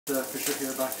push your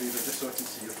hair back a wee bit just so I can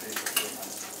see your face. If you don't mind.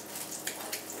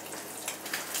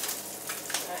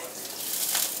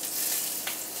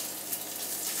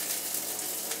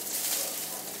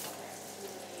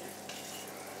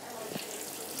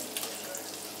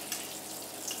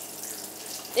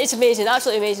 It's amazing,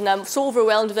 absolutely amazing. I'm so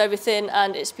overwhelmed with everything,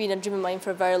 and it's been a dream of mine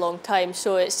for a very long time.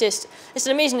 So it's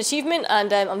an amazing achievement,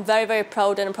 and I'm very, very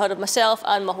proud, and I'm proud of myself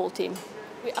and my whole team.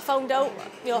 I found out,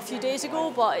 a few days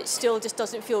ago, but it still just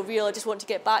doesn't feel real. I just want to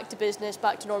get back to business,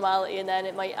 back to normality, and then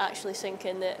it might actually sink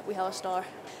in that we have a star.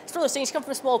 It's one of those things, you come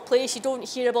from a small place, you don't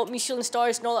hear about Michelin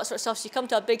stars and all that sort of stuff, so you come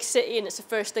to a big city and it's the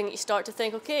first thing that you start to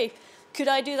think, okay, could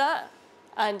I do that?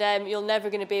 And you're never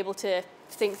going to be able to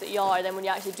think that you are. Then when you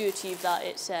actually do achieve that,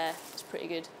 it's pretty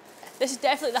good. This is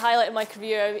definitely the highlight of my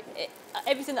career. I mean,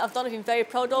 everything that I've done I've been very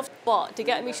proud of, but to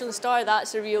get a Michelin star,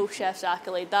 that's a real chef's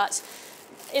accolade. That's,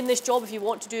 in this job, if you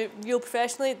want to do it real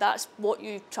professionally, that's what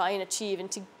you try and achieve, and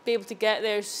to be able to get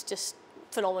there is just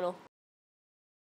phenomenal.